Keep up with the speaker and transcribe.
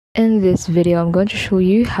In this video, I'm going to show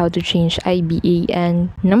you how to change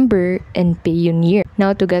IBAN number in Payoneer.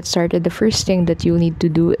 Now, to get started, the first thing that you'll need to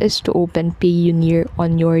do is to open Payoneer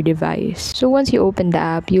on your device. So once you open the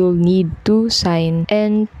app, you'll need to sign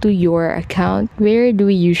in to your account. Where do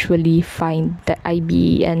we usually find the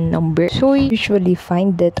IBAN number? So we usually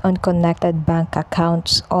find it on connected bank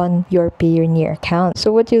accounts on your Payoneer account.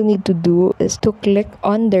 So what you'll need to do is to click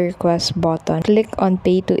on the request button, click on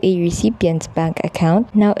pay to a recipient's bank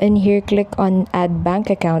account. Now in here, click on add bank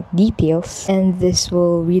account details, and this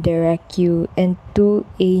will redirect you into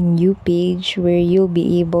a new page where you'll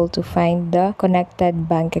be able to find the connected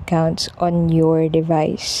bank accounts on your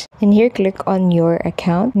device. In here, click on your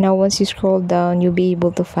account. Now once you scroll down, you'll be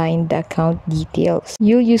able to find the account details.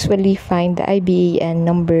 You'll usually find the IBAN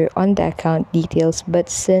number on the account details, but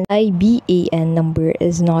since IBAN number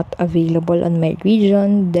is not available on my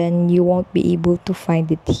region, then you won't be able to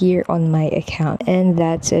find it here on my account. And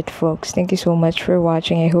that's it, folks. Thank you so much for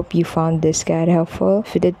watching. I hope you found this guide helpful.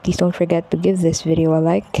 If you did, please don't forget to give this video a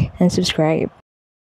like and subscribe.